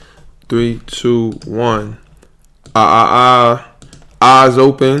3, 2, 1. Eyes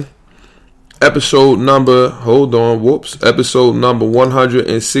open. Episode number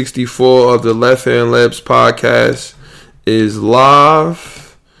 164 of the Left Hand Labs podcast is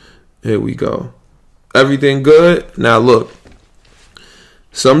live. Here we go. Everything good? Now look,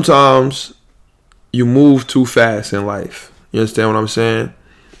 sometimes you move too fast in life. You understand what I'm saying?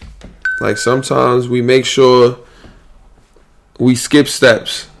 Like sometimes we make sure we skip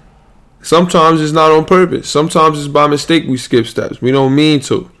steps. Sometimes it's not on purpose. Sometimes it's by mistake we skip steps. We don't mean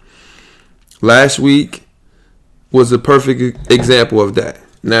to. Last week was a perfect example of that.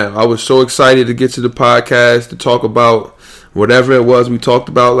 Now, I was so excited to get to the podcast to talk about whatever it was we talked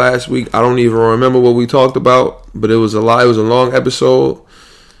about last week. I don't even remember what we talked about, but it was a lot. It was a long episode,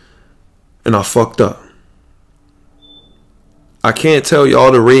 and I fucked up. I can't tell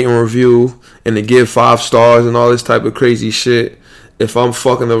y'all to rate and review and to give 5 stars and all this type of crazy shit if I'm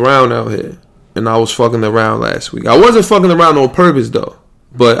fucking around out here. And I was fucking around last week. I wasn't fucking around on purpose though,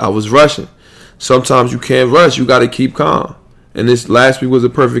 but I was rushing. Sometimes you can't rush. You got to keep calm. And this last week was a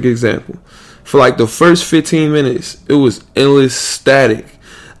perfect example. For like the first 15 minutes, it was endless static.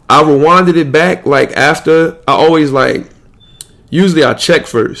 I rewinded it back like after. I always usually I check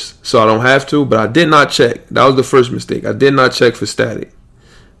first, so I don't have to, but I did not check. That was the first mistake. I did not check for static.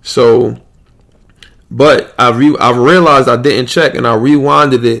 So, but I realized I didn't check, and I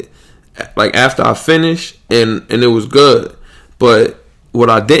rewinded it like after I finished, and it was good. But what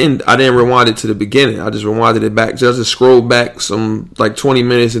I didn't rewind it to the beginning. I just rewinded it back, just to scroll back some like 20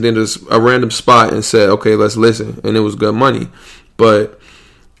 minutes, and then just a random spot and said, okay, let's listen, and it was good money. But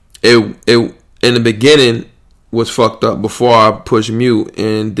it in the beginning was fucked up before I pushed mute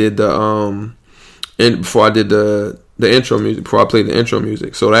and did the before I did the intro music, before I played the intro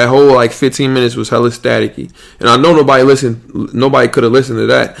music. So that whole like 15 minutes was hella staticky. And I know nobody could have listened to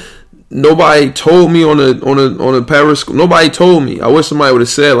that. Nobody told me on the Periscope. Nobody told me. I wish somebody would have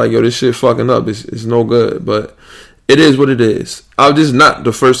said like, yo, this shit fucking up. It's no good. But it is what it is. This is not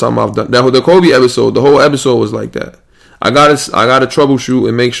the first time I've done that. The Kobe episode, the whole episode was like that. I gotta troubleshoot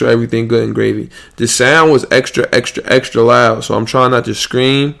and make sure everything good and gravy. The sound was extra loud, so I'm trying not to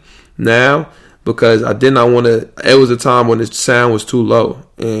scream now because I did not want to. It was a time when the sound was too low,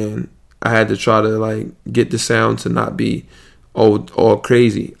 and I had to try to like get the sound to not be all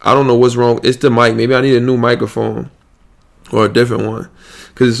crazy. I don't know what's wrong. It's the mic. Maybe I need a new microphone or a different one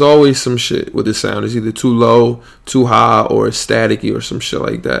because it's always some shit with the sound. It's either too low, too high, or it's staticky or some shit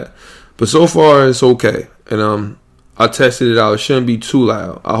like that. But so far it's okay, and I tested it out. It shouldn't be too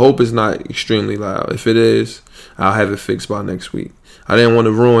loud. I hope it's not extremely loud. If it is, I'll have it fixed by next week. I didn't want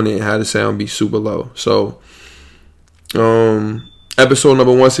to ruin it and have the sound be super low. So, episode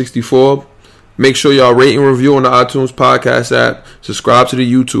number 164. Make sure y'all rate and review on the iTunes podcast app. Subscribe to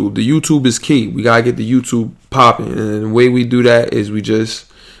the YouTube. The YouTube is key. We gotta get the YouTube popping, and the way we do that is we just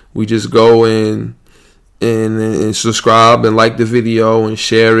go and subscribe and like the video and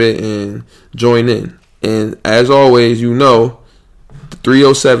share it and join in. And as always,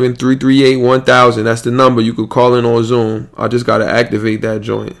 307-338-1000. That's the number. You could call in on Zoom. I just got to activate that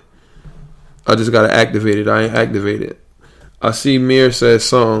joint. I just got to activate it. I ain't activated. I see Mir said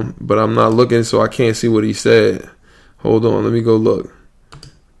something, but I'm not looking, so I can't see what he said. Hold on. Let me go look.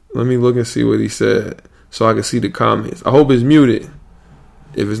 Let me look and see what he said so I can see the comments. I hope it's muted.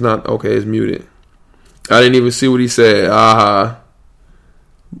 If it's not, okay, it's muted. I didn't even see what he said.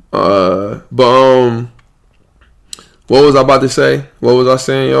 What was I about to say? What was I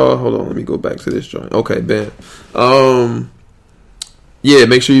saying, y'all? Hold on, let me go back to this joint. Okay, bam. Yeah,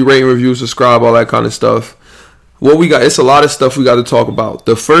 make sure you rate and review, subscribe, all that kind of stuff. What we got, it's a lot of stuff we got to talk about.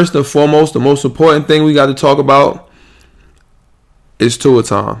 The first and foremost, the most important thing we got to talk about is tour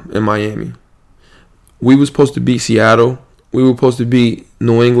time in Miami. We were supposed to beat Seattle. We were supposed to beat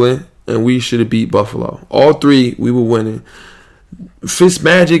New England, and we should have beat Buffalo. All 3, we were winning.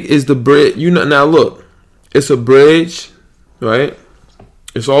 Fitzmagic is the bridge. Now look, it's a bridge, right?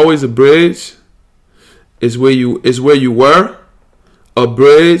 It's always a bridge. It's where you were, a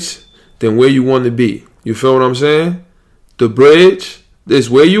bridge, then where you want to be. You feel what I'm saying? The bridge is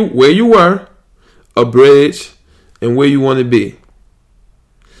where you were, a bridge, and where you want to be.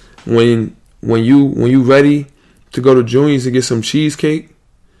 When you ready to go to Junior's to get some cheesecake,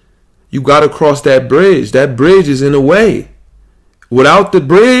 you gotta cross that bridge. That bridge is in the way. Without the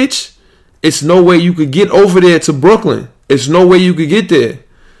bridge, it's no way you could get over there to Brooklyn. It's no way you could get there.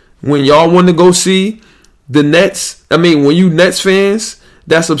 When y'all want to go see the Nets, when you Nets fans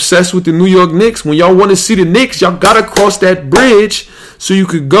that's obsessed with the New York Knicks, when y'all want to see the Knicks, y'all got to cross that bridge so you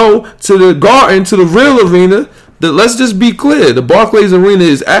could go to the Garden, to the real arena, let's just be clear. The Barclays Arena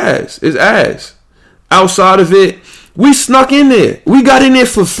is ass. It's ass. Outside of it, we snuck in there. We got in there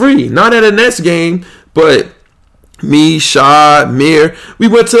for free. Not at a Nets game, but me, Shad, Mir, we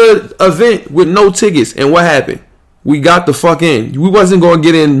went to an event with no tickets. And what happened? We got the fuck in. We wasn't going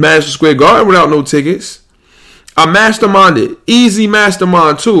to get in Madison Square Garden without no tickets. I masterminded. Easy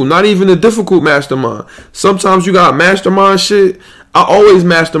mastermind too. Not even a difficult mastermind. Sometimes you got mastermind shit. I always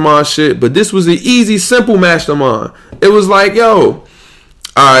mastermind shit. But this was an easy, simple mastermind. It was like, yo,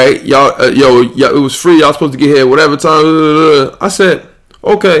 alright, y'all, it was free. Y'all supposed to get here whatever time. I said,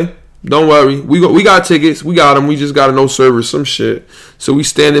 okay, don't worry. We got tickets. We got them. We just got to know service, some shit. So we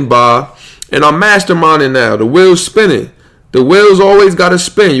standing by. And I'm masterminding now. The wheel's spinning. The wheels always got to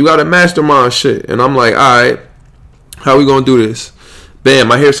spin. You got to mastermind shit. And I'm like, alright, how we going to do this?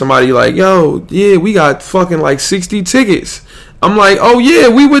 Bam, I hear somebody like, yo, yeah, we got fucking like 60 tickets. I'm like, oh yeah,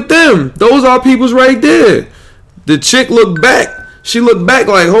 we with them. Those are people's right there. The chick looked back. She looked back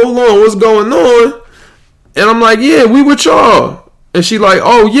like, hold on, what's going on? And I'm like, yeah, we with y'all. And she like,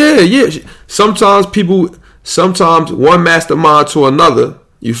 oh yeah. Sometimes one mastermind to another.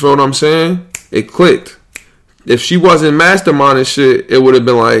 You feel what I'm saying? It clicked. If she wasn't masterminding shit, it would have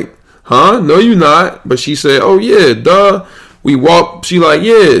been like, huh? No, you not. But she said, oh yeah, duh. We walked. She like,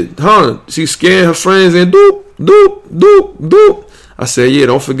 yeah, huh? She scared her friends and doop, doop, doop, doop. I said, yeah,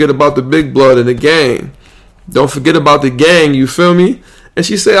 don't forget about the big blood and the gang. Don't forget about the gang, you feel me? And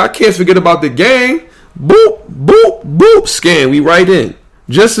she said, I can't forget about the gang. Boop, boop, boop. Scan, we right in.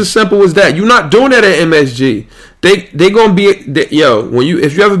 Just as simple as that. You're not doing that at MSG. They gonna be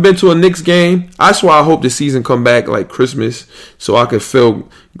if you ever been to a Knicks game, that's why I hope the season come back like Christmas so I can feel.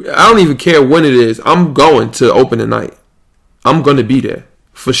 I don't even care when it is. I'm going to opening night. I'm gonna be there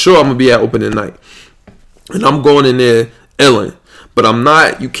for sure. I'm gonna be at opening night, and I'm going in there illin'. But I'm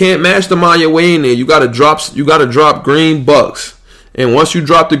not. You can't mastermind your way in there. You gotta drop green bucks, and once you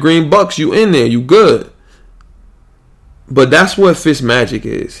drop the green bucks, you in there. You good. But that's what Fitzmagic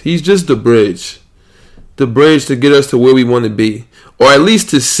is. He's just the bridge to get us to where we want to be, or at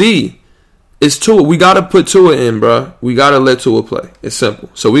least to see. It's Tua. We gotta put Tua in, bro. We gotta let Tua play. It's simple.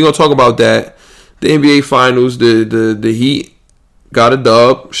 So we're gonna talk about that. The NBA Finals. The Heat got a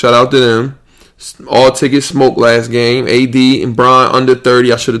dub. Shout out to them. All tickets smoked last game. AD and Bron under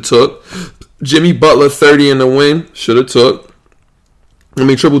 30. I should have took. Jimmy Butler 30 in the win. Should have took.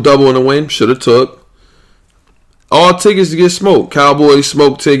 Triple double in the win. Should have took. All tickets to get smoked. Cowboys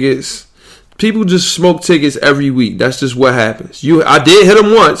smoke tickets. People just smoke tickets every week. That's just what happens. I did hit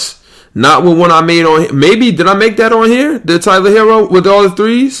them once. Not with one I made on here. Maybe, did I make that on here? The Tyler Hero with all the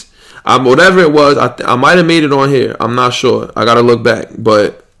threes? Whatever it was, I might have made it on here. I'm not sure. I got to look back.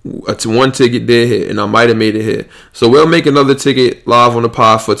 But one ticket did hit, and I might have made it hit. So we'll make another ticket live on the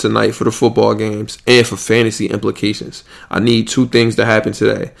pod for tonight for the football games and for fantasy implications. I need 2 things to happen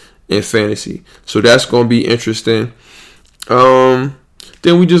today in fantasy. So that's going to be interesting.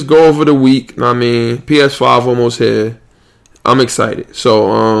 Then we just go over the week. PS5 almost here. I'm excited.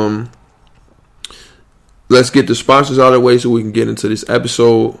 So let's get the sponsors out of the way so we can get into this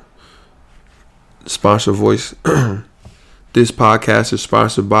episode. Sponsor voice. This podcast is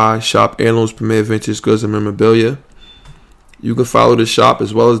sponsored by Shop Heirlooms Premier Vintage Goods and Memorabilia. You can follow the shop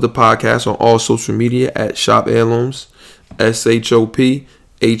as well as the podcast on all social media at Shop Heirlooms. ShopHeirlooms.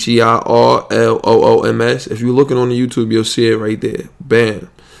 If you're looking on the YouTube, you'll see it right there. Bam.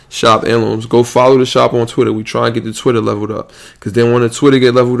 Shop Heirlooms. Go follow the shop on Twitter. We try and get the Twitter leveled up. Because then when the Twitter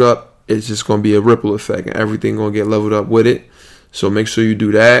get leveled up, it's just going to be a ripple effect. And everything going to get leveled up with it. So make sure you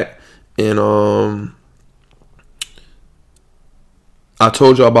do that. And I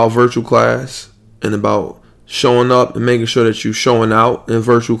told y'all about virtual class and about showing up and making sure that you showing out in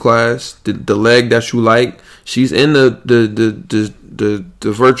virtual class. The leg that you like, she's in the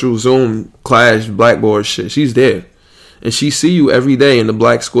virtual Zoom class Blackboard shit. She's there, and she see you every day in the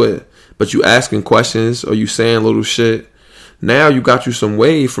black square. But you asking questions or you saying little shit. Now you got you some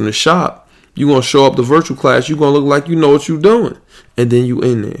wave from the shop. You gonna show up the virtual class. You gonna look like you know what you doing. And then you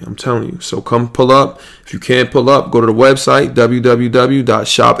in there. I'm telling you. So come pull up. If you can't pull up, go to the website,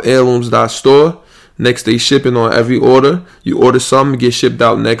 www.shopheirlooms.store. Next day shipping on every order. You order something, get shipped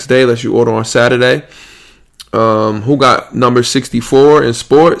out next day. Unless you order on Saturday. Who got number 64 in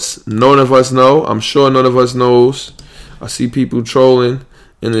sports? None of us know. I'm sure none of us knows. I see people trolling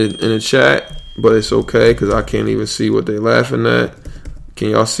in the chat. But it's okay because I can't even see what they laughing at. Can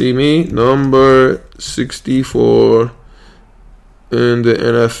y'all see me? Number 64 in the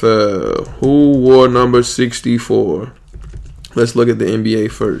NFL. Who wore number 64? Let's look at the NBA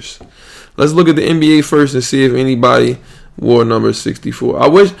first. And see if anybody wore number 64. I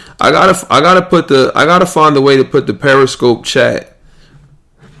wish I gotta find a way to put the Periscope chat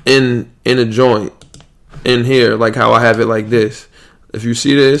in a joint in here, like how I have it like this. If you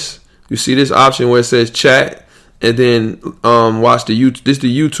see this option where it says chat, and then watch the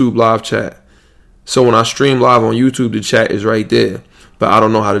YouTube live chat. So when I stream live on YouTube, the chat is right there. But I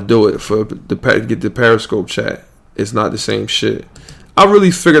don't know how to do it get the Periscope chat. It's not the same shit. I really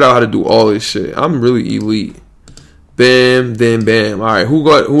figured out how to do all this shit. I'm really elite. Bam, then bam. All right, who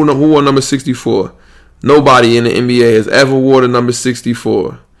wore number 64? Nobody in the NBA has ever wore the number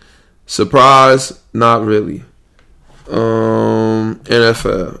 64. Surprise? Not really.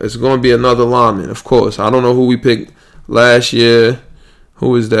 NFL. It's going to be another lineman, of course. I don't know who we picked last year.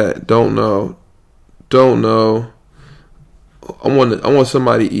 Who is that? Don't know. I want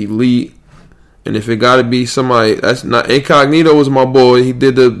somebody elite, and if it got to be somebody that's not Incognito was my boy. He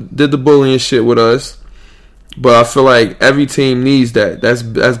did the bullying shit with us, but I feel like every team needs that. That's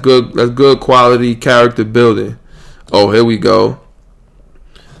good. That's good quality character building. Oh, here we go.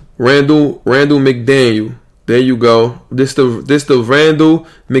 Randall McDaniel. There you go. This the Randall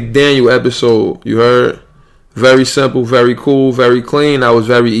McDaniel episode. You heard? Very simple, very cool, very clean. That was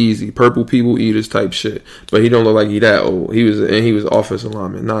very easy. Purple people eaters type shit. But he don't look like he that old. He was offensive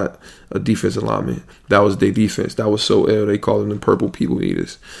lineman, not a defensive lineman. That was their defense. That was so ill. They called them the purple people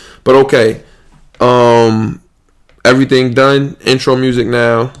eaters. But okay. Everything done. Intro music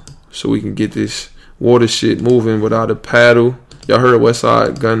now. So we can get this water shit moving without a paddle. Y'all heard West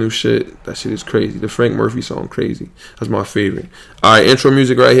Side Gun new shit? That shit is crazy. The Frank Murphy song, crazy. That's my favorite. Alright, intro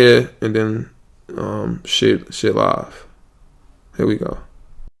music right here, and then shit live. Here we go.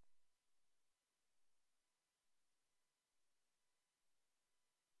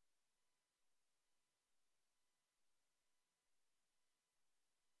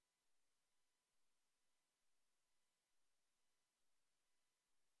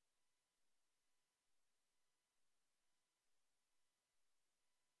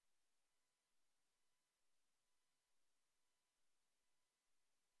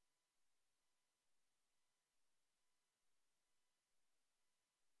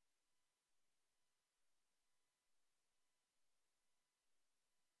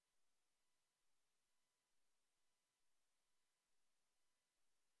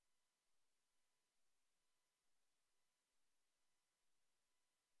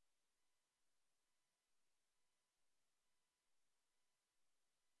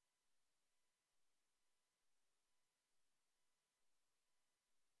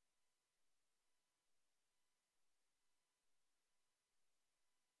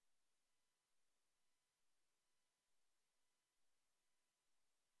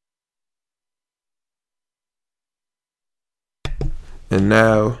 And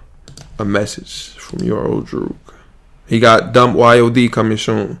now, a message from your old Droog. He got Dump YOD coming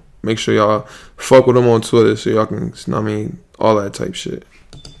soon. Make sure y'all fuck with him on Twitter so y'all can, all that type shit.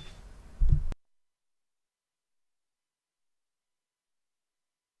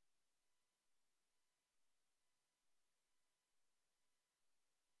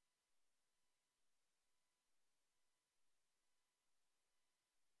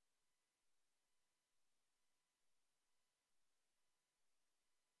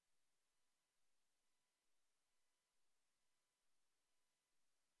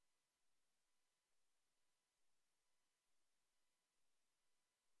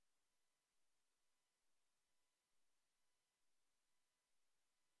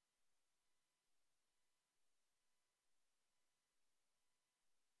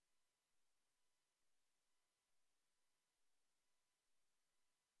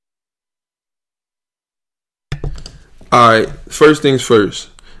 All right. First things first.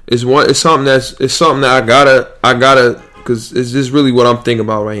 It's something that I gotta, because it's just really what I'm thinking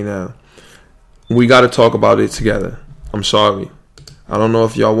about right now. We gotta talk about it together. I'm sorry. I don't know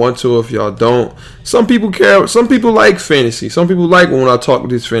if y'all want to, if y'all don't. Some people care. Some people like fantasy. Some people like when I talk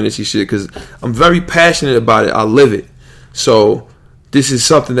this fantasy shit because I'm very passionate about it. I live it. So this is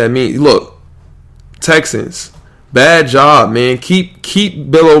something that means. Look, Texans, bad job, man. Keep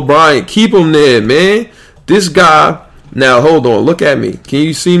Bill O'Brien. Keep him there, man. This guy. Now, hold on. Look at me. Can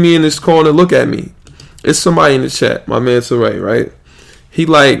you see me in this corner? Look at me. It's somebody in the chat. My man Saray, right? He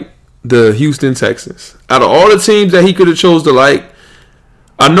like the Houston Texans. Out of all the teams that he could have chose to like,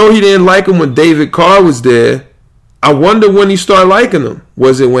 I know he didn't like them when David Carr was there. I wonder when he started liking them.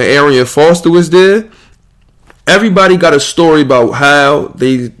 Was it when Arian Foster was there? Everybody got a story about how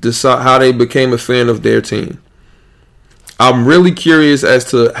they became a fan of their team. I'm really curious as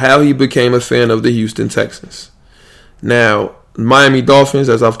to how he became a fan of the Houston Texans. Now, Miami Dolphins,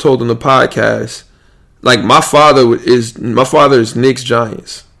 as I've told in the podcast, like my father is Knicks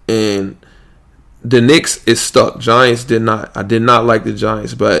Giants, and the Knicks is stuck. Giants did not. I did not like the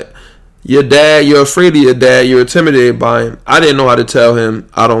Giants, but your dad, you're afraid of your dad. You're intimidated by him. I didn't know how to tell him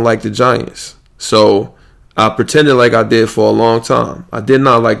I don't like the Giants, so I pretended like I did for a long time. I did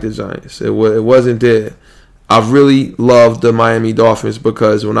not like the Giants. It wasn't there. I really loved the Miami Dolphins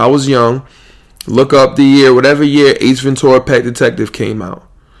because when I was young, look up the year, whatever year Ace Ventura: Pet Detective came out.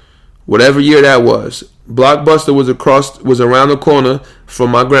 Whatever year that was, Blockbuster was around the corner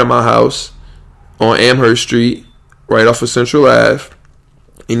from my grandma's house on Amherst Street, right off of Central Ave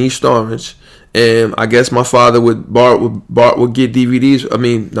in East Orange. And I guess my father would get DVDs. I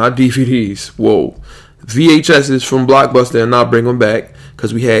mean, not DVDs. Whoa, VHSs from Blockbuster and not bring them back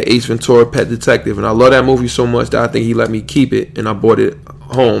because we had Ace Ventura: Pet Detective, and I love that movie so much that I think he let me keep it, and I brought it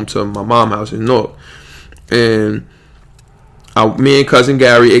home to my mom's house in Newark. And me and cousin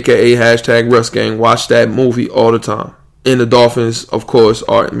Gary, aka #Russ Gang, watched that movie all the time. And the Dolphins, of course,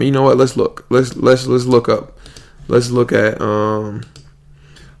 are. You know what? Let's look. Let's look up. Let's look at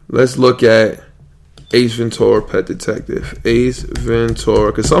Ace Ventura: Pet Detective. Ace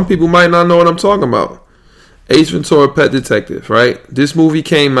Ventura, because some people might not know what I'm talking about. Ace Ventura: Pet Detective, right? This movie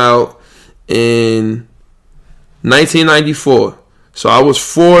came out in 1994. So I was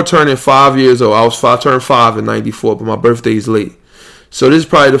 4 turning 5 years old. I was turned 5 in 94, but my birthday is late. So this is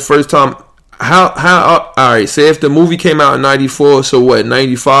probably the first time. All right, say if the movie came out in 94, so what,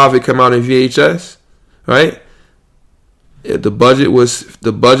 95 it came out in VHS, right? Yeah, the budget was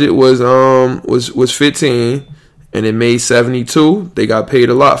 15 and it made 72. They got paid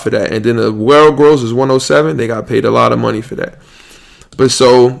a lot for that. And then the world gross was 107. They got paid a lot of money for that. But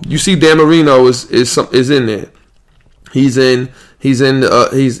so you see Dan Marino is in there. He's in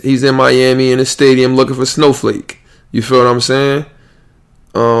Miami in the stadium looking for Snowflake. You feel what I'm saying?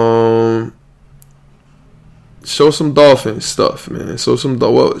 Show some Dolphins stuff, man. Show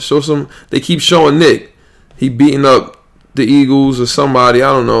some. They keep showing Nick. He beating up the Eagles or somebody.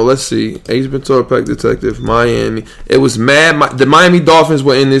 I don't know. Let's see. Ace Ventura: Pet Detective, Miami. It was mad. The Miami Dolphins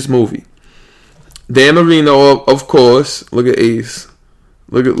were in this movie. Dan Marino, of course. Look at Ace.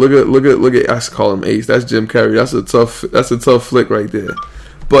 Look at. I call him Ace. That's Jim Carrey. That's a tough flick right there.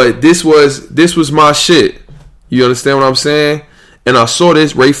 But this was my shit. You understand what I'm saying? And I saw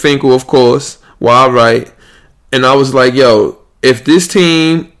this, Ray Finkel, of course, while I write. And I was like, yo, if this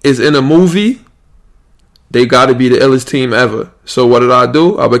team is in a movie, they got to be the illest team ever. So what did I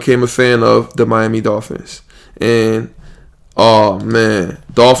do? I became a fan of the Miami Dolphins. And, oh, man,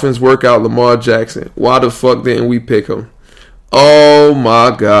 Dolphins work out Lamar Jackson. Why the fuck didn't we pick him? Oh,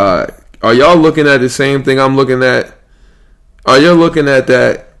 my God. Are y'all looking at the same thing I'm looking at? Are y'all looking at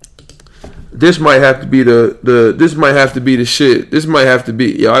that? This might have to be this might have to be the shit. This might have to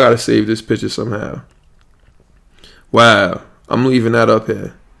be, yo, I gotta save this picture somehow. Wow. I'm leaving that up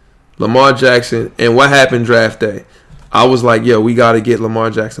here. Lamar Jackson, and what happened draft day? I was like, yo, we gotta get Lamar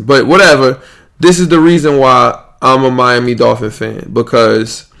Jackson. But whatever. This is the reason why I'm a Miami Dolphin fan,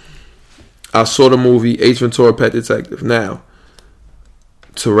 because I saw the movie Ace Ventura: Pet Detective. Now,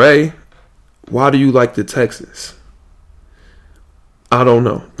 Teray, why do you like the Texans? I don't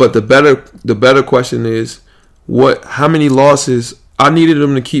know. But the better question is, how many losses? I needed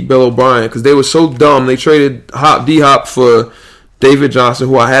them to keep Bill O'Brien because they were so dumb. They traded D-Hop for David Johnson,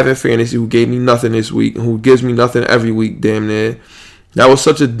 who I have in fantasy, who gave me nothing this week, and who gives me nothing every week, damn near. That was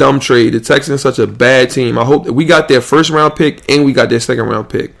such a dumb trade. The Texans are such a bad team. I hope that we got their first round pick and we got their second round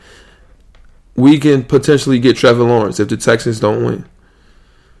pick. We can potentially get Trevor Lawrence if the Texans don't win.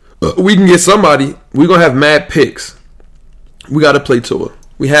 We can get somebody. We're going to have mad picks. We got to play Tua.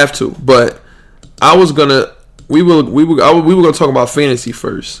 We have to. But we were gonna talk about fantasy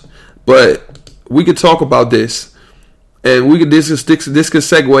first. But we could talk about this, and this could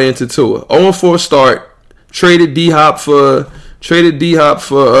segue into Tua. 0-4 start. Traded D-Hop for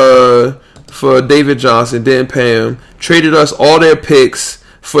David Johnson. Didn't pay him. Traded us all their picks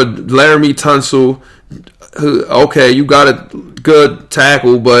for Laramie Tunsil. Okay, you got a good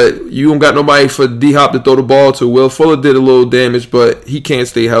tackle, but you don't got nobody for D-Hop to throw the ball to. Will Fuller did a little damage, but he can't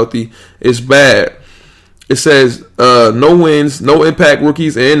stay healthy. It's bad. It says no wins, no impact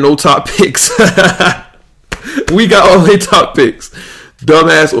rookies, and no top picks. We got all their top picks.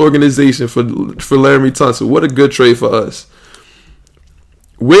 Dumbass organization for Laramie Tunsil. What a good trade for us.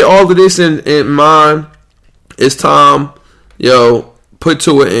 With all of this in mind, it's time, put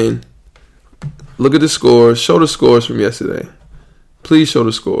Tua in. Look at the scores. Show the scores from yesterday. Please show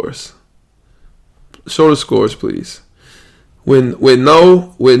the scores. Show the scores, please. With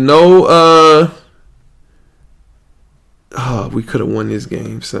no we could have won this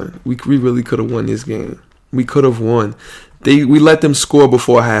game, son. We really could have won this game. We could have won. We let them score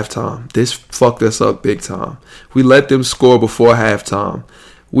before halftime. This fucked us up big time. We let them score before halftime.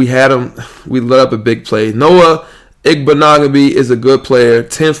 We had them. We let up a big play. Noah Igbenogany is a good player.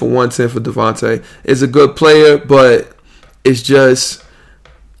 10 for 110 for Devontae. Is a good player, but it's just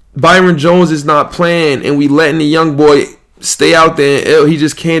Byron Jones is not playing, and we letting the young boy stay out there. And he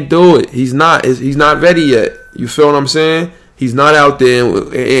just can't do it. He's not ready yet. You feel what I'm saying? He's not out there.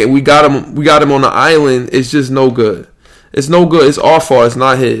 And we got him. We got him on the island. It's just no good. It's no good. It's our fault. It's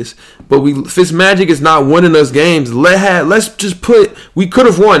not his. But Fitzmagic is not winning us games. Let's just put. We could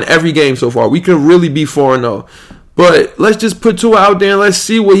have won every game so far. We could really be 4-0. But let's just put Tua out there and let's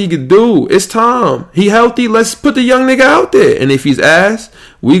see what he could do. It's time. He healthy. Let's put the young nigga out there. And if he's ass,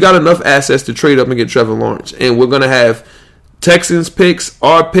 we got enough assets to trade up and get Trevor Lawrence. And we're gonna have Texans picks,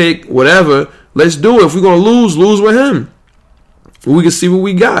 our pick, whatever. Let's do it. If we're gonna lose with him. We can see what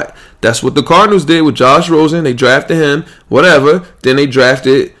we got. That's what the Cardinals did with Josh Rosen. They drafted him, whatever. Then they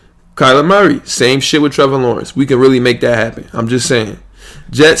drafted Kyler Murray. Same shit with Trevor Lawrence. We can really make that happen. I'm just saying.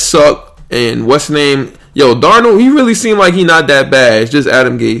 Jets suck. And what's the name? Yo, Darnold, he really seemed like he not that bad. It's just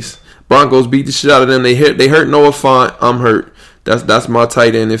Adam Gase. Broncos beat the shit out of them. They hurt Noah Fant. I'm hurt. That's my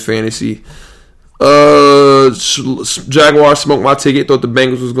tight end in fantasy. Jaguars smoked my ticket. Thought the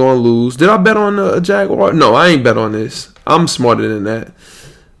Bengals was going to lose. Did I bet on a Jaguar? No, I ain't bet on this. I'm smarter than that.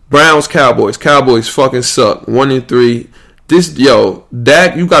 Browns, Cowboys. Cowboys fucking suck. 1-3.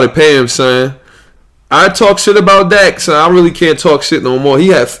 Dak, you got to pay him, son. I talk shit about Dak, son. I really can't talk shit no more.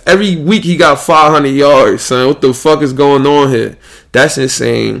 Every week he got 500 yards, son. What the fuck is going on here? That's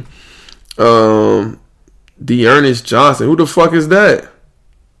insane. Dearness Johnson. Who the fuck is that?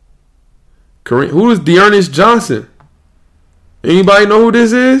 Who is Dearness Johnson? Anybody know who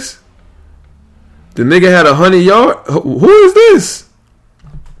this is? The nigga had 100 yards. Who is this?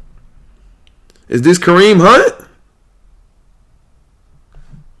 Is this Kareem Hunt?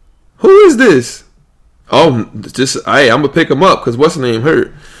 Who is this? Oh, I'm gonna pick him up because what's the name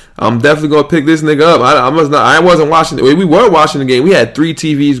hurt. I'm definitely gonna pick this nigga up. I wasn't watching it. We were watching the game. We had 3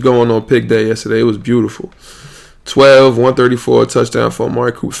 TVs going on pick day yesterday. It was beautiful. 12, 134, touchdown for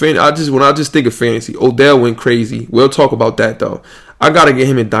Amari Cooper. When I just think of fantasy, Odell went crazy. We'll talk about that though. I gotta get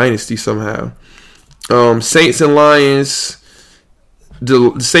him in Dynasty somehow. Saints and Lions.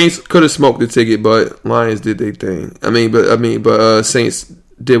 The Saints could have smoked the ticket, but Lions did their thing. But Saints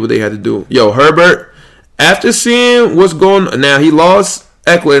did what they had to do. Yo, Herbert, after seeing what's going on now, he lost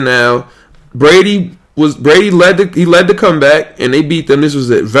Eckler now. Brady led the comeback and they beat them. This was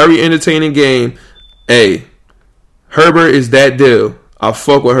a very entertaining game. Hey, Herbert is that deal. I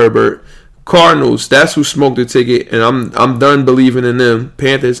fuck with Herbert. Cardinals, that's who smoked the ticket, and I'm done believing in them.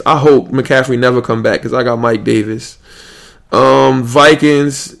 Panthers, I hope McCaffrey never come back because I got Mike Davis.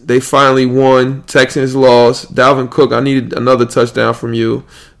 Vikings, they finally won. Texans lost. Dalvin Cook, I needed another touchdown from you,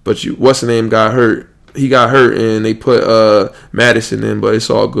 but what's the name got hurt. He got hurt, and they put Madison in, but it's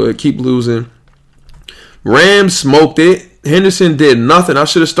all good. Keep losing. Rams smoked it. Henderson did nothing. I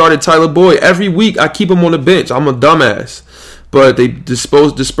should have started Tyler Boyd. Every week, I keep him on the bench. I'm a dumbass. But they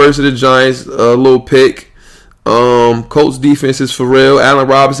dispersed of the Giants, a little pick. Colts defense is for real. Allen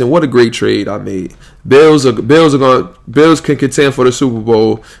Robinson, what a great trade I made. Bills can contend for the Super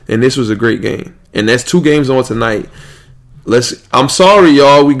Bowl, and this was a great game. And that's 2 games on tonight. I'm sorry,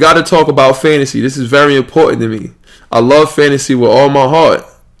 y'all. We got to talk about fantasy. This is very important to me. I love fantasy with all my heart.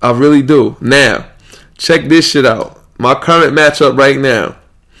 I really do. Now, check this shit out. My current matchup right now.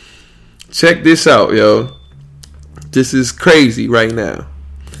 Check this out, yo. This is crazy right now.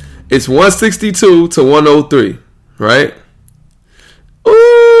 It's 162 to 103, right?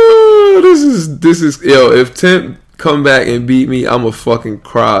 Ooh, this is yo. If Tim come back and beat me, I'ma fucking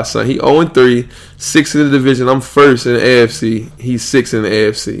cry, son. He 0-3, 6 in the division. I'm first in the AFC. He's 6 in the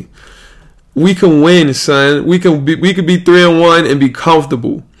AFC. We can win, son. We could be 3-1 and be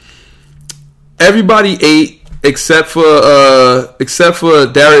comfortable. Everybody ate. Except for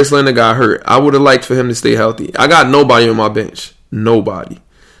Darius Leonard got hurt. I would have liked for him to stay healthy. I got nobody on my bench. Nobody.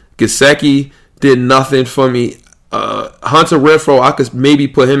 Gesicki did nothing for me. Hunter Renfrow, I could maybe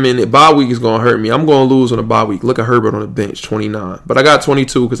put him in. The bye week is going to hurt me. I'm going to lose on the bye week. Look at Herbert on the bench, 29. But I got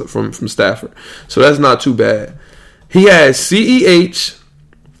 22 because from Stafford. So that's not too bad. He had CEH,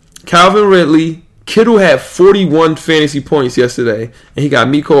 Calvin Ridley. Kittle had 41 fantasy points yesterday. And he got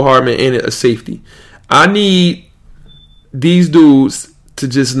Mecole Hardman in it, a safety. I need these dudes to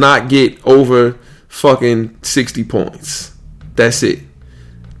just not get over fucking 60 points. That's it.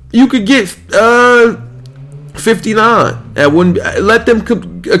 You could get 59. That wouldn't let them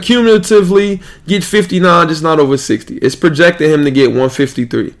accumulatively get 59, just not over 60. It's projecting him to get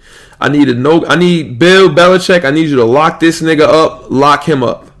 153. I need Bill Belichick. I need you to lock this nigga up, lock him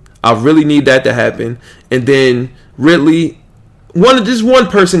up. I really need that to happen. And then Ridley, just one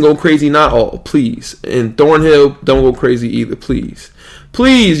person go crazy, not all, please. And Thornhill, don't go crazy either, please.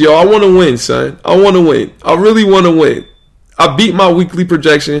 Please, y'all, I want to win, son. I want to win. I really want to win. I beat my weekly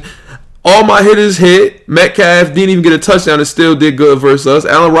projection. All my hitters hit. Metcalf didn't even get a touchdown and still did good versus us.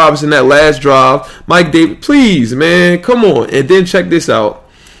 Allen Robinson, that last drive. Mike Davis, please, man, come on. And then check this out.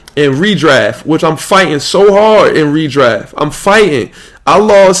 In redraft, which I'm fighting so hard in redraft. I'm fighting. I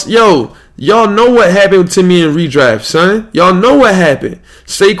lost. Yo, y'all know what happened to me in redraft, son. Y'all know what happened.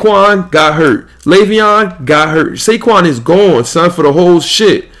 Saquon got hurt. Le'Veon got hurt. Saquon is gone, son, for the whole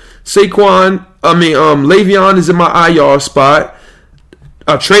shit. Le'Veon is in my IR spot.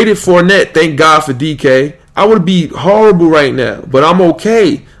 I traded Fournette. Thank God for DK. I would be horrible right now, but I'm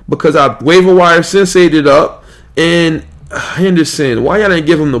okay because I waiver wire senseied it up. And Henderson, why y'all didn't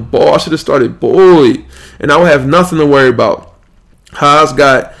give him the ball? I should have started Boyd, and I would have nothing to worry about.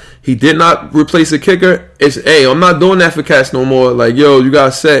 He did not replace the kicker. I'm not doing that for cats no more. Like, yo, you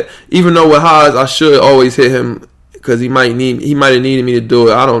got set. Even though with Haas, I should always hit him because he might have needed me to do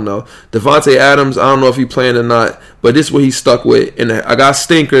it. I don't know. Devontae Adams, I don't know if he playing or not, but this is what he stuck with. And I got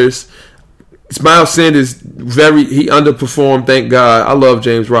stinkers. Miles Sanders, he underperformed, thank God. I love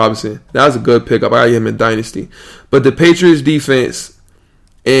James Robinson. That was a good pickup. I got him in Dynasty. But the Patriots defense,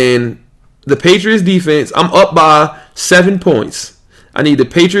 I'm up by 7 points. I need the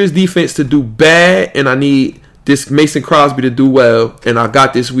Patriots defense to do bad, and I need this Mason Crosby to do well. And I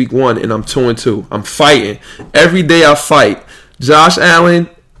got this week 1, and I'm 2-2. I'm fighting. Every day I fight. Josh Allen,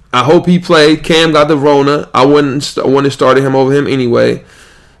 I hope he played. Cam got the Rona. I wouldn't have started him over him anyway.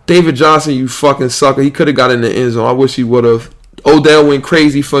 David Johnson, you fucking sucker. He could have got in the end zone. I wish he would have. Odell went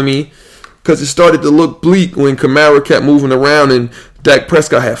crazy for me because it started to look bleak when Kamara kept moving around and Dak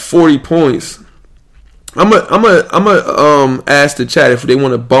Prescott had 40 points. I'm gonna ask the chat if they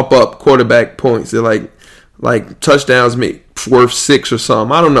want to bump up quarterback points. They're like touchdowns make worth 6 or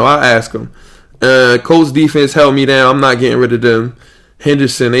something. I don't know. I'll ask them. Colts defense held me down. I'm not getting rid of them.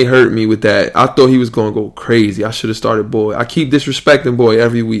 Henderson, they hurt me with that. I thought he was going to go crazy. I should have started Boyd. I keep disrespecting Boyd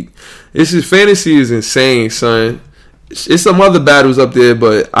every week. Fantasy is insane, son. It's some other battles up there,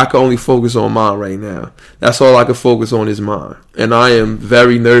 but I can only focus on mine right now. That's all I can focus on is mine. And I am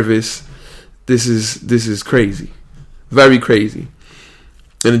very nervous. This is crazy. Very crazy.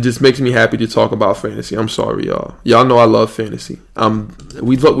 And it just makes me happy to talk about fantasy. I'm sorry, y'all. Y'all know I love fantasy.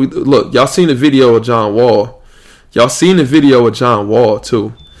 Look, y'all seen the video of John Wall. Y'all seen the video of John Wall,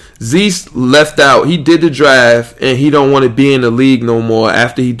 too. Zeus left out. He did the draft, and he don't want to be in the league no more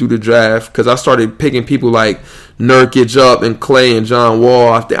after he do the draft. Because I started picking people like Nurkic up and Clay and John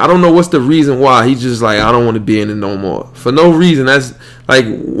Wall. I don't know what's the reason why. He's just like, I don't want to be in it no more. For no reason. That's like,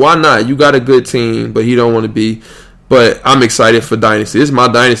 why not? You got a good team, but he don't want to be. But I'm excited for Dynasty. This is my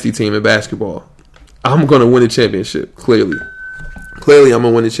Dynasty team in basketball. I'm going to win the championship, clearly. Clearly, I'm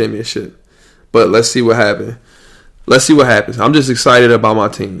going to win the championship. But let's see what happens. I'm just excited about my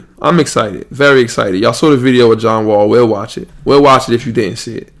team. I'm excited. Very excited. Y'all saw the video with John Wall. We'll watch it. We'll watch it if you didn't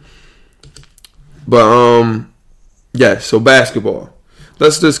see it. But, so basketball.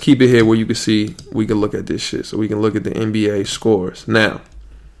 Let's just keep it here where you can see, we can look at this shit. So we can look at the NBA scores. Now,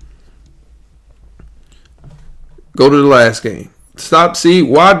 go to the last game.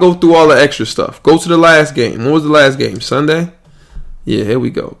 Why go through all the extra stuff? Go to the last game. When was the last game? Sunday? Yeah, here we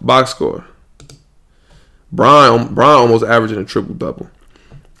go. Box score. Brian almost averaging a triple-double.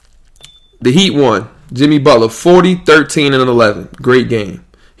 The Heat won. Jimmy Butler, 40, 13, and 11. Great game.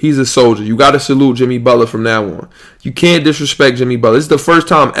 He's a soldier. You got to salute Jimmy Butler from now on. You can't disrespect Jimmy Butler. This is the first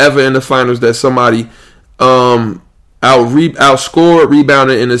time ever in the finals that somebody outscored,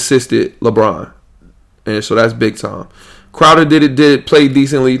 rebounded, and assisted LeBron. And so that's big time. Crowder played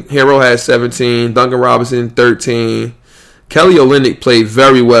decently. Hero had 17. Duncan Robinson, 13. Kelly Olynyk played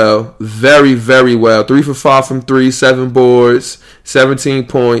very well. Very, very well. 3 for 5 from 3, 7 boards, 17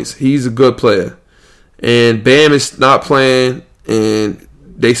 points. He's a good player. And Bam is not playing, and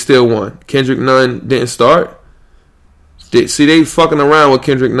they still won. Kendrick Nunn didn't start. They fucking around with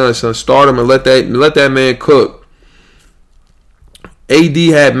Kendrick Nunn, son. Start him and let that man cook. AD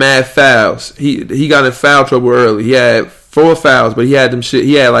had mad fouls. He got in foul trouble early. He had 4 fouls, but he had them shit.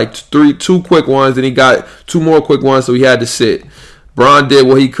 He had like 2 quick ones, then he got 2 more quick ones, so he had to sit. Bron did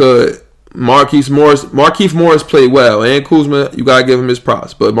what he could. Markieff Morris played well, and Kuzma, you gotta give him his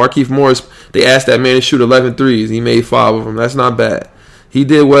props. But Markieff Morris, they asked that man to shoot 11 threes. He made 5 of them. That's not bad. He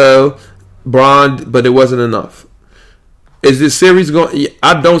did well. Braun, but it wasn't enough. Is this series going?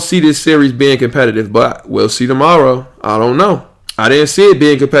 I don't see this series being competitive, but we'll see tomorrow. I don't know. I didn't see it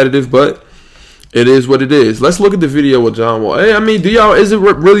being competitive, but it is what it is. Let's look at the video with John Wall. Hey, I mean, is it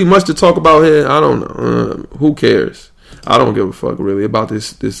really much to talk about here? I don't know. Who cares? I don't give a fuck really about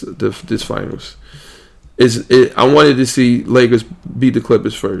this finals. I wanted to see Lakers beat the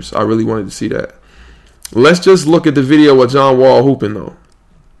Clippers first. I really wanted to see that. Let's just look at the video of John Wall hooping though.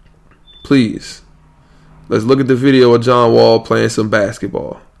 Please. Let's look at the video of John Wall playing some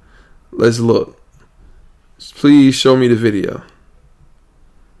basketball. Let's look. Please show me the video.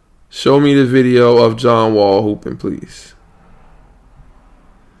 Show me the video of John Wall hooping, please.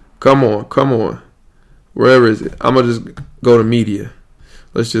 Come on. Where is it? I'm going to just go to media.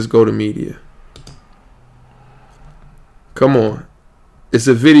 Let's just go to media. Come on. It's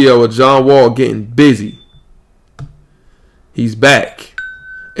a video of John Wall getting busy. He's back.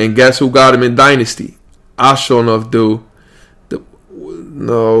 And guess who got him in Dynasty? I sure enough do.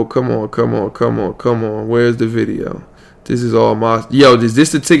 No, come on. Where's the video? This is all my... Yo, is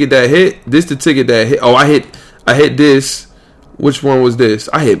this the ticket that hit? This the ticket that hit. Oh, I hit this. Which one was this?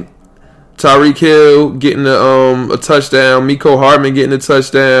 I hit Tyreek Hill getting a touchdown. Miko Hardman getting a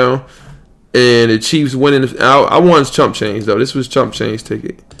touchdown. And the Chiefs winning. I won chump change, though. This was chump change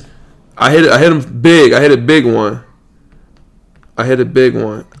ticket. I hit him big. I hit a big one.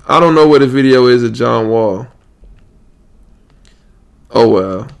 I don't know where the video is of John Wall. Oh,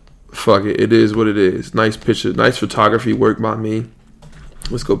 well. Fuck it. It is what it is. Nice picture. Nice photography work by me.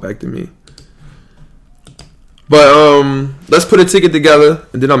 Let's go back to me. But let's put a ticket together.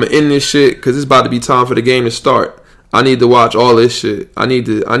 And then I'm going to end this shit. Because it's about to be time for the game to start. I need to watch all this shit. I need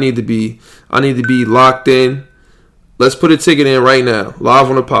to be locked in. Let's put a ticket in right now. Live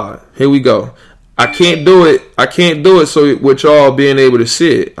on the pod. Here we go. I can't do it so with y'all being able to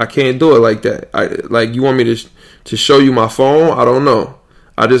see it. I can't do it like that. You want me to show you my phone? I don't know.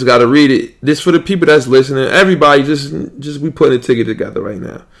 I just got to read it. This for the people that's listening. Everybody just we putting a ticket together right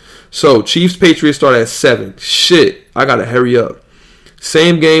now. So, Chiefs Patriots start at 7. Shit. I got to hurry up.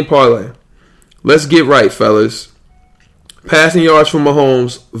 Same game parlay. Let's get right, fellas. Passing yards from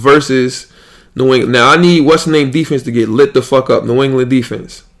Mahomes versus New England. Now, I need what's-the-name defense to get lit the fuck up. New England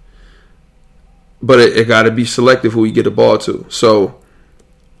defense. But it got to be selective who you get the ball to. So,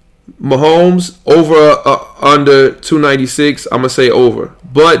 Mahomes, over under 296. I'm going to say over.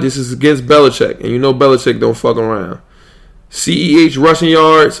 But this is against Belichick. And you know Belichick don't fuck around. CEH rushing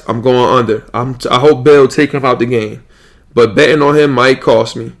yards, I'm going under. I hope Bell take him out the game. But betting on him might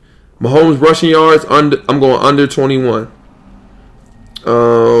cost me. Mahomes rushing yards, I'm going under 21.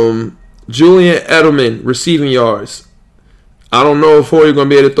 Julian Edelman receiving yards. I don't know if Horry's going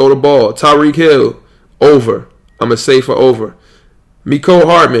to be able to throw the ball. Tyreek Hill, over. I'm going to say for over. Miko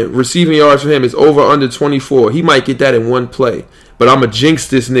Hardman, receiving yards for him is over under 24. He might get that in one play. But I'm going to jinx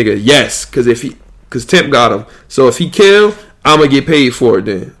this nigga. Yes, because Temp got him. So if he kill, I'm going to get paid for it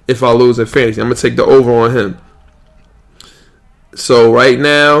then. If I lose in fantasy, I'm going to take the over on him. So right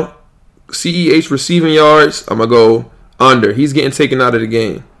now, CEH receiving yards, I'm going to go under. He's getting taken out of the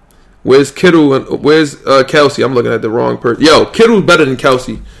game. Where's Kittle and where's Kelsey? I'm looking at the wrong person. Yo, Kittle's better than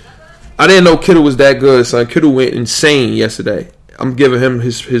Kelsey. I didn't know Kittle was that good, son. Kittle went insane yesterday. I'm giving him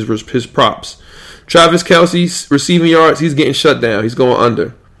his props. Travis Kelsey's receiving yards, he's getting shut down. He's going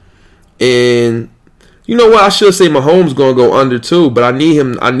under. And you know what? I should say Mahomes going to go under too, but I need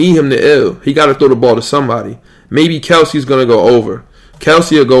him to ill. He got to throw the ball to somebody. Maybe Kelsey's going to go over.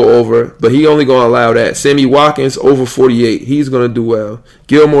 Kelsey will go over, but he only going to allow that. Sammy Watkins, over 48. He's going to do well.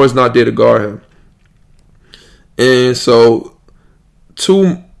 Gilmore's not there to guard him. And so,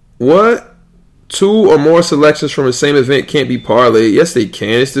 two or more selections from the same event can't be parlayed. Yes, they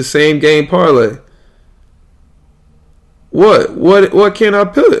can. It's the same game parlay. What can I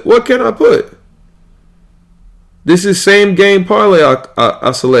put? What can I put? This is same game parlay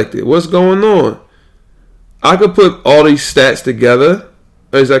I selected. What's going on? I could put all these stats together.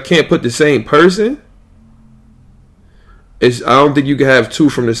 As I can't put the same person. I don't think you can have two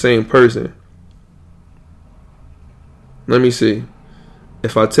from the same person. Let me see.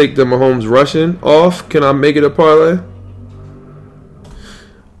 If I take the Mahomes rushing off, can I make it a parlay?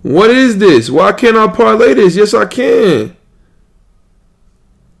 What is this? Why can't I parlay this? Yes, I can.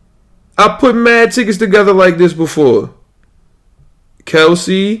 I put mad tickets together like this before.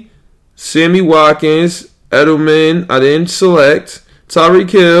 Kelsey, Sammy Watkins, Edelman, I didn't select. Tyreek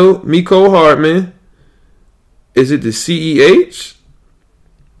Hill, Miko Hardman. Is it the CEH?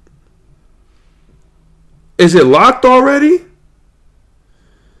 Is it locked already?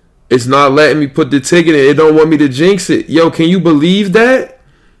 It's not letting me put the ticket in. It don't want me to jinx it. Yo, can you believe that?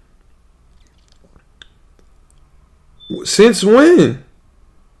 Since when?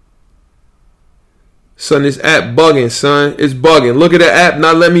 Son, this app bugging, son. It's bugging. Look at the app,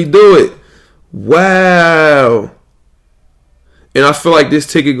 not let me do it. Wow. And I feel like this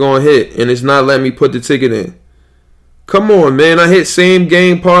ticket gonna hit, and it's not letting me put the ticket in. Come on, man. I hit same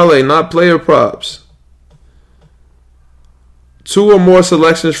game parlay, not player props. 2 or more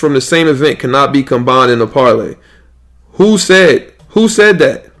selections from the same event cannot be combined in a parlay. Who said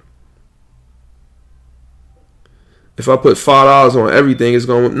that? If I put $5 on everything, it's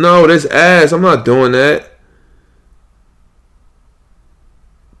going to... No, that's ass. I'm not doing that.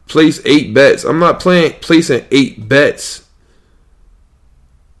 Place 8 bets. I'm not placing 8 bets.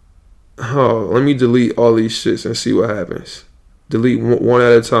 Oh, let me delete all these shits and see what happens. Delete one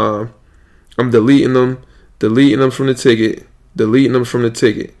at a time. I'm deleting them from the ticket. Deleting them from the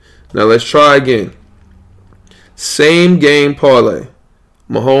ticket. Now let's try again. Same game parlay.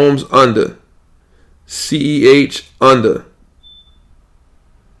 Mahomes under. CEH under.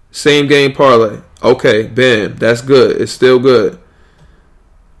 Same game parlay. Okay, bam. That's good. It's still good.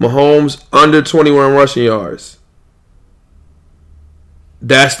 Mahomes under 21 rushing yards.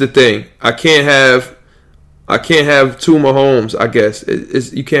 That's the thing. I can't have 2 Mahomes, I guess.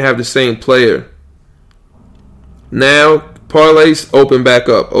 You can't have the same player. Now parlays open back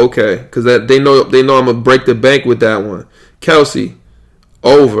up. Okay, because they know I'm gonna break the bank with that one. Kelsey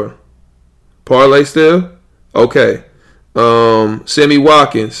over. Parlay still? Okay. Sammy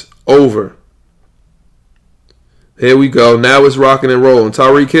Watkins over. Here we go. Now it's rocking and rolling.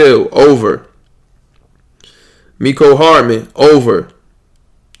 Tyreek Hill over. Mecole Hardman over.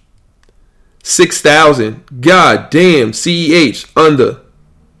 6,000. God damn. CEH under.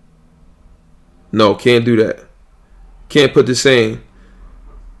 No, can't do that. Can't put the same.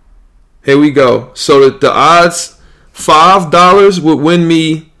 Here we go. So the odds, $5 would win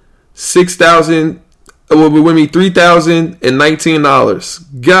me 6,000. Would win me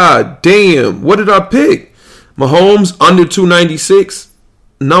 $3,019. God damn. What did I pick? Mahomes under 296.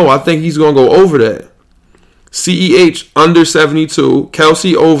 No, I think he's gonna go over that. CEH under 72.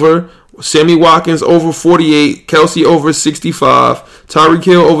 Kelsey over. Sammy Watkins over 48. Kelsey over 65. Tyreek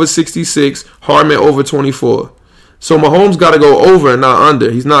Hill over 66. Hardman over 24. So Mahomes got to go over and not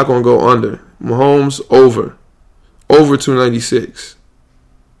under. He's not going to go under. Mahomes over. Over 296.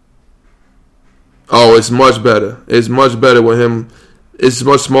 Oh, it's much better. It's much better with him. It's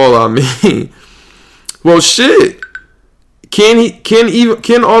much smaller, I mean. Well, shit.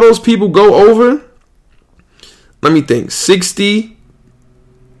 Can all those people go over? Let me think. 60,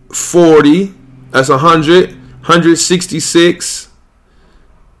 40. That's 100. 166.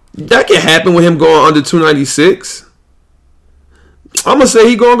 That can happen with him going under 296. I'm gonna say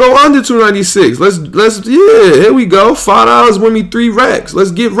he gonna go under 296. Let's here we go. $5 win me 3 racks.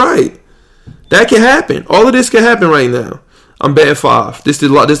 Let's get right. That can happen. All of this can happen right now. I'm betting 5. This is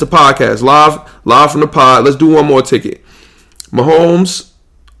the podcast live from the pod. Let's do one more ticket. Mahomes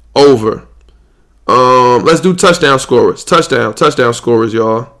over. Let's do touchdown scorers. Touchdown scorers,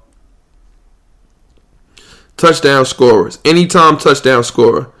 y'all. Touchdown scorers. Anytime touchdown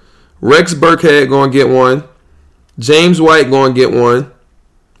scorer. Rex Burkhead gonna get one. James White gonna get one.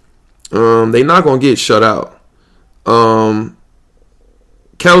 They not gonna get shut out.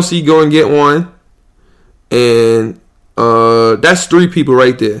 Kelsey gonna get one. And that's 3 people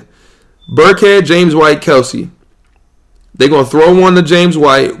right there. Burkhead, James White, Kelsey. They gonna throw one to James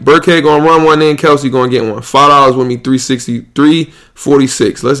White. Burkhead gonna run one in. Kelsey gonna get one. $5 with me,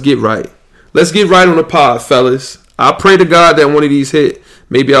 346. Let's get right. Let's get right on the pod, fellas. I pray to God that one of these hit.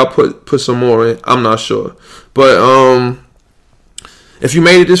 Maybe I'll put some more in. I'm not sure. But if you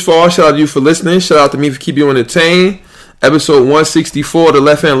made it this far, shout out to you for listening. Shout out to me for keeping you entertained. Episode 164 of the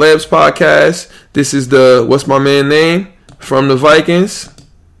Left Hand Labs podcast. This is the, what's my man name? From the Vikings.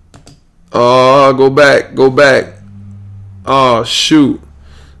 Go back. Oh, shoot.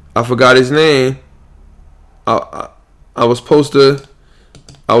 I forgot his name. I was supposed to,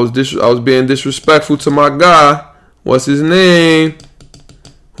 I was being disrespectful to my guy. What's his name?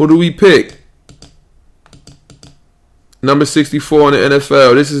 Who do we pick? Number 64 in the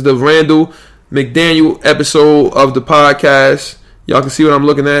NFL. This is the Randall McDaniel episode of the podcast. Y'all can see what I'm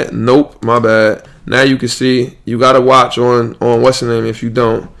looking at? Nope, my bad. Now you can see. You got to watch on what's the name if you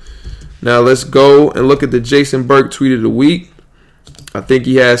don't. Now let's go and look at the Jason Burke tweet of the week. I think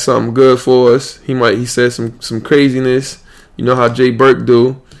he has something good for us. He said some craziness. You know how Jay Burke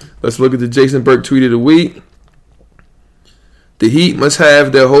do. Let's look at the Jason Burke tweet of the week. The Heat must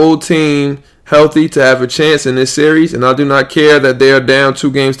have their whole team healthy to have a chance in this series, and I do not care that they are down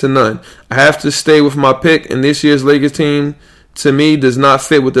 2-0. I have to stay with my pick, and this year's Lakers team to me, does not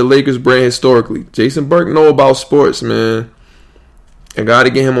fit with the Lakers brand historically. Jason Burke know about sports, man. I got to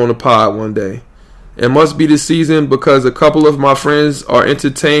get him on the pod one day. It must be the season because a couple of my friends are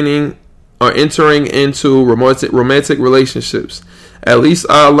entering into romantic relationships. At least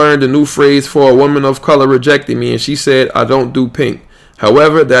I learned a new phrase for a woman of color rejecting me, and she said, I don't do pink.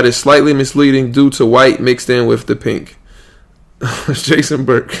 However, that is slightly misleading due to white mixed in with the pink. Jason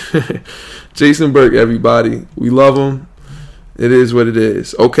Burke. Jason Burke, everybody. We love him. It is what it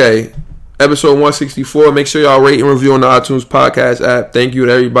is. Okay. Episode 164. Make sure y'all rate and review on the iTunes podcast app. Thank you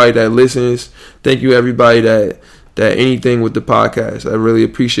to everybody that listens. Thank you to everybody that anything with the podcast. I really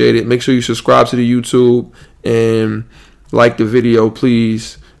appreciate it. Make sure you subscribe to the YouTube and like the video,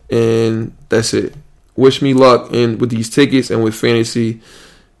 please. And that's it. Wish me luck with these tickets and with fantasy.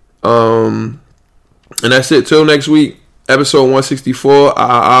 And that's it. Till next week. Episode 164.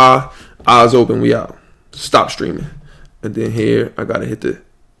 Eyes open. We out. Stop streaming. And then here, I gotta hit the